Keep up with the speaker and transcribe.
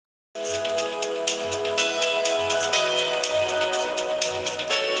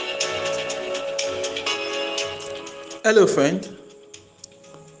Hello, friend.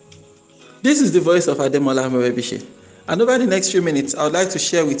 This is the voice of Ademola Morebise. And over the next few minutes, I would like to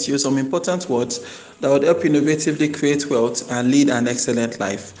share with you some important words that would help you innovatively create wealth and lead an excellent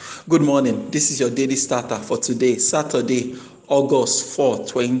life. Good morning. This is your daily starter for today, Saturday, August 4,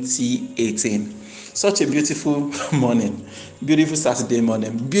 2018. Such a beautiful morning. Beautiful Saturday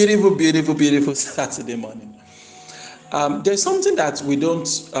morning. Beautiful Saturday morning. There's something that we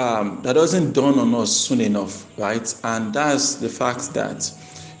don't that doesn't dawn on us soon enough, right? And that's the fact that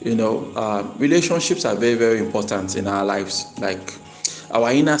relationships are very important in our lives. Like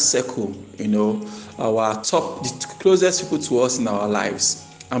our inner circle, our the closest people to us in our lives.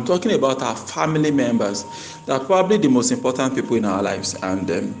 I'm talking about our family members. They are probably the most important people in our lives, and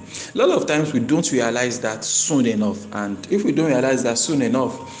a lot of times we don't realize that soon enough. And if we don't realize that soon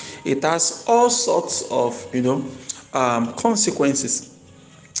enough, it has all sorts of consequences.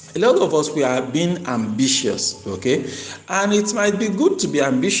 A lot of us, we are being ambitious, okay, and it might be good to be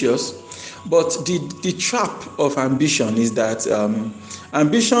ambitious, but the trap of ambition is that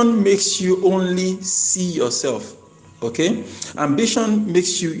ambition makes you only see yourself, okay. Ambition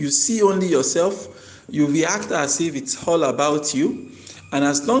makes you see only yourself. You react as if it's all about you, and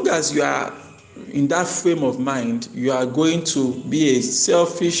as long as you are in that frame of mind, you are going to be a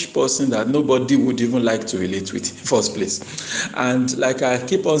selfish person that nobody would even like to relate with in the first place. And like I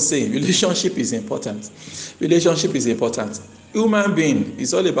keep on saying, relationship is important. Human being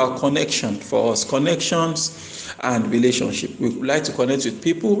is all about connection for us, connections and relationship. We like to connect with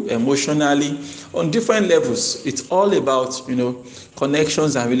people emotionally on different levels. It's all about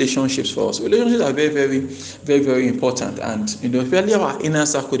connections and relationships for us. Relationships are very important, and especially our inner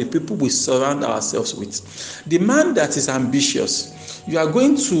circle, the people we surround ourselves with. The man that is ambitious, you are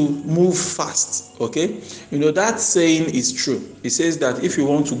going to move fast, okay. That saying is true. It says that if you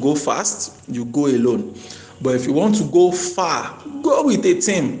want to go fast, you go alone. But if you want to go far, go with a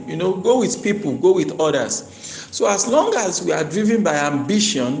team, go with people, go with others. So as long as we are driven by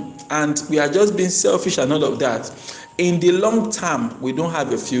ambition and we are just being selfish and all of that, in the long term, we don't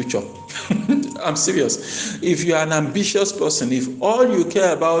have a future. I'm serious. If you are an ambitious person, if all you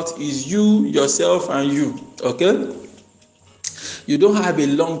care about is you, yourself, and you, okay, you don't have a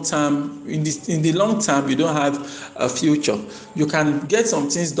long term. In the long term, you don't have a future. You can get some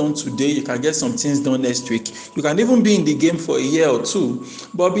things done today, you can get some things done next week, you can even be in the game for a year or two,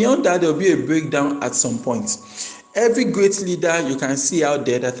 but beyond that, there will be a breakdown at some point. Every great leader you can see out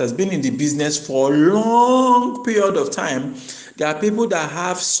there that has been in the business for a long period of time, there are people that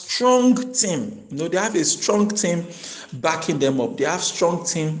have strong team. They have a strong team backing them up. They have strong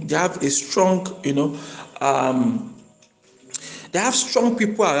team. They have a strong, they have strong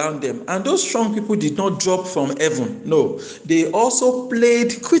people around them, and those strong people did not drop from heaven. No, they also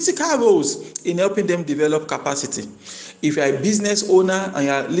played critical roles in helping them develop capacity. If you are a business owner and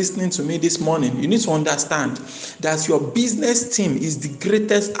you are listening to me this morning, you need to understand that your business team is the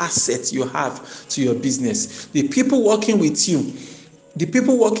greatest asset you have to your business. The people working with you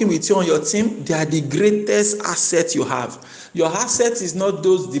on your team, they are the greatest asset you have. Your asset is not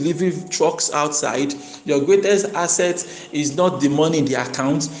those delivery trucks outside. Your greatest asset is not the money in the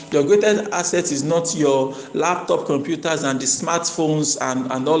account. Your greatest asset is not your laptop computers and the smartphones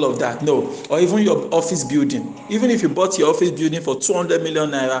and all of that. No, or even your office building. Even if you bought your office building for 200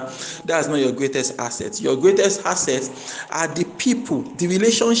 million naira, that's not your greatest asset. Your greatest assets are the people, the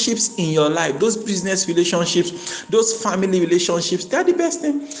relationships in your life, those business relationships, those family relationships. They are the best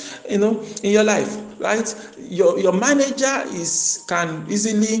thing in your life, right? Your manager can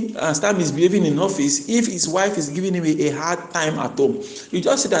easily start misbehaving in office if his wife is giving him a hard time at home. You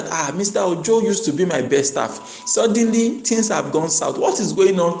just say that Mr. Ojo used to be my best staff, suddenly things have gone south. What is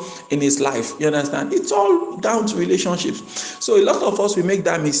going on in his life? You understand? It's all down to relationships. So a lot of us, we make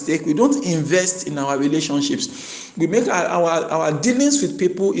that mistake. We don't invest in our relationships. We make our dealings with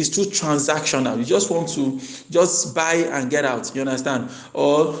people is too transactional. You just want to just buy and get out, you understand?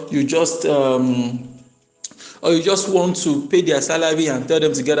 Or you just want to pay their salary and tell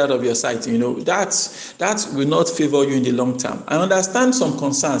them to get out of your sight. That will not favor you in the long term. I understand some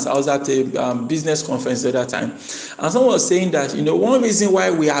concerns. I was at a business conference the other time, and someone was saying that one reason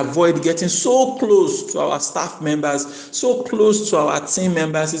why we avoid getting so close to our staff members, so close to our team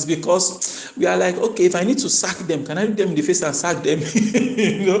members, is because we are like, okay, if I need to sack them, can I look them in the face and sack them?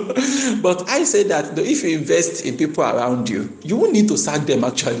 But I say that if you invest in people around you, you won't need to sack them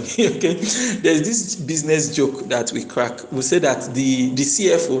actually. Okay, there's this business joke that we crack. We say that the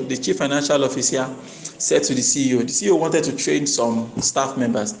CFO, the chief financial officer, said to the CEO wanted to train some staff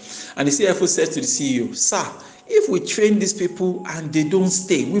members, and the CFO said to the CEO, "Sir, if we train these people and they don't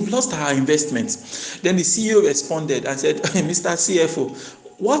stay, we've lost our investments. Then the CEO responded and said, Mr. CFO,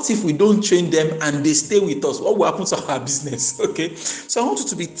 what if we don't train them and they stay with us? What will happen to our business? Okay, so I want you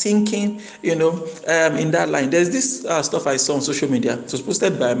to be thinking, in that line. There's this stuff I saw on social media. It was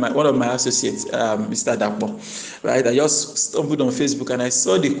posted by one of my associates, Mr. Dapo, right? I just stumbled on Facebook and I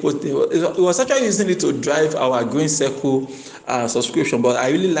saw the quote. It was actually using it to drive our Growing Circle subscription, but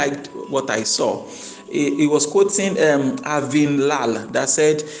I really liked what I saw. He was quoting Arvind Lal that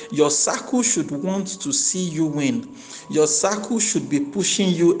said, your circle should want to see you win. Your circle should be pushing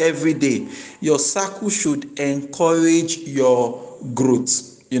you every day. Your circle should encourage your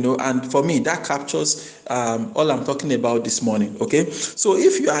growth. And for me, that captures all I'm talking about this morning. Okay, so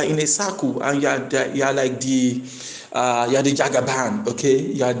if you are in a circle and you are like the Jagaban, okay,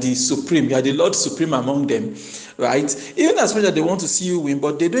 you are the supreme, you are the Lord Supreme among them, right? Even as much as they want to see you win,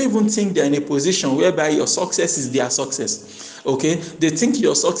 but they don't even think they're in a position whereby your success is their success. Okay, they think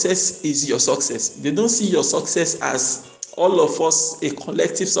your success is your success. They don't see your success as all of us a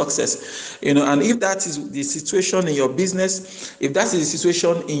collective success. And if that is the situation in your business, if that is the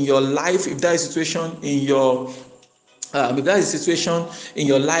situation in your life, if that is the situation in your if that is a situation in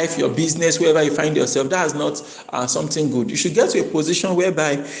your life, your business, wherever you find yourself, that is not something good. You should get to a position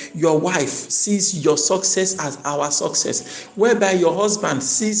whereby your wife sees your success as our success, whereby your husband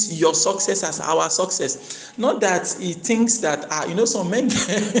sees your success as our success. Not that he thinks that, some men,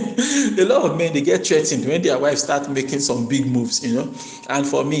 a lot of men, they get threatened when their wives start making some big moves, And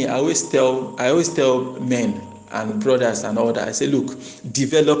for me, I always tell men and brothers and all that, I say, look,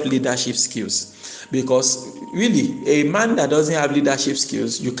 develop leadership skills. Because really, a man that doesn't have leadership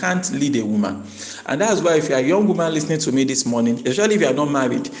skills, you can't lead a woman. And that's why if you're a young woman listening to me this morning, especially if you're not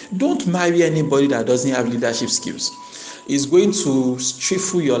married, don't marry anybody that doesn't have leadership skills. It's going to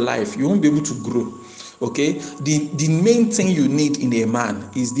stifle your life. You won't be able to grow. Okay, the main thing you need in a man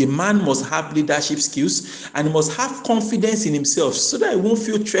is the man must have leadership skills and he must have confidence in himself so that he won't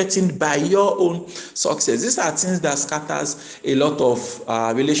feel threatened by your own success. These are things that scatters a lot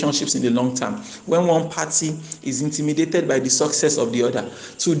of relationships in the long term. When one party is intimidated by the success of the other.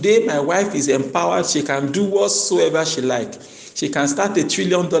 Today, my wife is empowered. She can do whatsoever she likes. She can start $1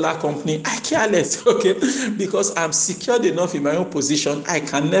 trillion company. I care less, okay? Because I'm secured enough in my own position. I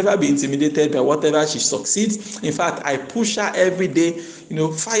can never be intimidated by whatever she succeeds. In fact, I push her every day,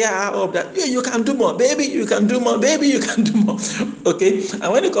 fire her up that, yeah, you can do more, baby, you can do more, baby, you can do more, okay?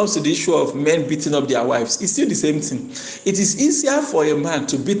 And when it comes to the issue of men beating up their wives, it's still the same thing. It is easier for a man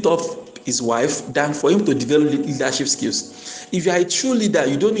to beat up his wife than for him to develop leadership skills. If you are a true leader,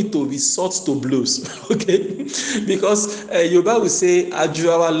 you don't need to resort to blows, okay? Because Yoruba will say,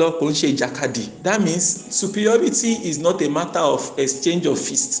 "Ajurawalo ko nse ìjàkadì." That means superiority is not a matter of exchange of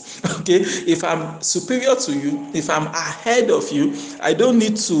fists, okay? If I'm superior to you, if I'm ahead of you, I don't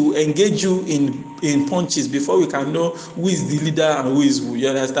need to engage you in punches before we can know who is the leader and who is who. You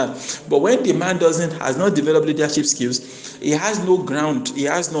understand? But when the man has not developed leadership skills, he has no ground, he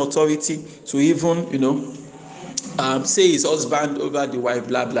has no authority to even, say his husband over the wife,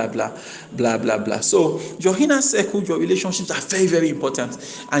 blah blah blah blah blah blah. So your inner circle, your relationships are very, very important,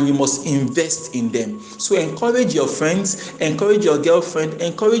 and you must invest in them. So encourage your friends, encourage your girlfriend,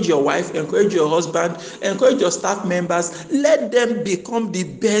 encourage your wife, encourage your husband, encourage your staff members. Let them become the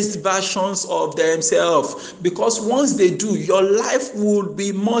best versions of themselves, because once they do, your life will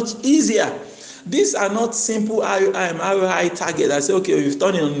be much easier. These are not simple ROI targets. I say, okay, we've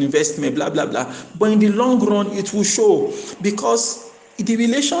done an investment, blah, blah, blah. But in the long run, it will show, because the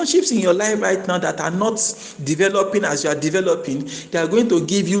relationships in your life right now that are not developing as you are developing, they are going to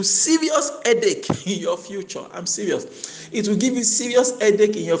give you serious headache in your future. I'm serious. It will give you serious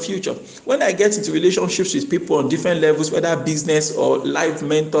headache in your future. When I get into relationships with people on different levels, whether business or life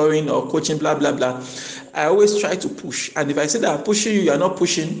mentoring or coaching, blah, blah, blah, I always try to push. And if I say that I'm pushing you, you're not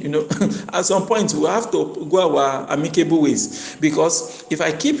pushing, at some point we'll have to go our amicable ways. Because if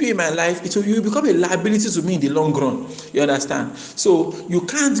I keep you in my life, you will become a liability to me in the long run. You understand? So you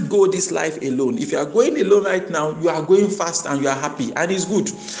can't go this life alone. If you are going alone right now, you are going fast and you are happy, and it's good.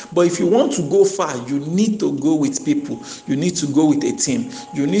 But if you want to go far, you need to go with people. You need to go with a team.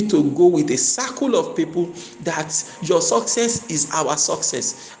 You need to go with a circle of people that your success is our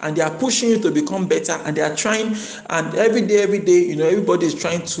success, and they are pushing you to become better, and they are trying, and every day, everybody is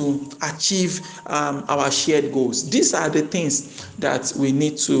trying to achieve our shared goals. These are the things that we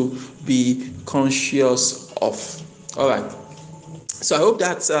need to be conscious of. All right. So I hope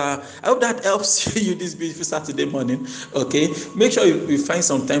that helps you this beautiful Saturday morning. Okay, make sure you find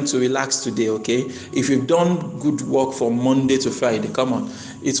some time to relax today. Okay, if you've done good work from Monday to Friday, come on,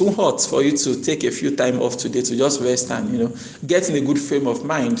 it won't hurt for you to take a few time off today to just rest and get in a good frame of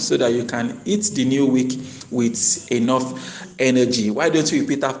mind so that you can hit the new week with enough energy. Why don't you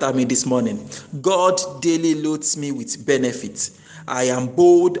repeat after me this morning? God daily loads me with benefits. I am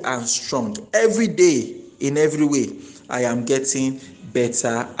bold and strong every day in every way. I am getting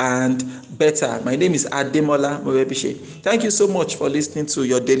better and better. My name is Ademola Morebise. Thank you so much for listening to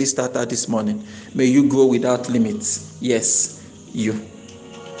your daily starter this morning. May you grow without limits. Yes, you.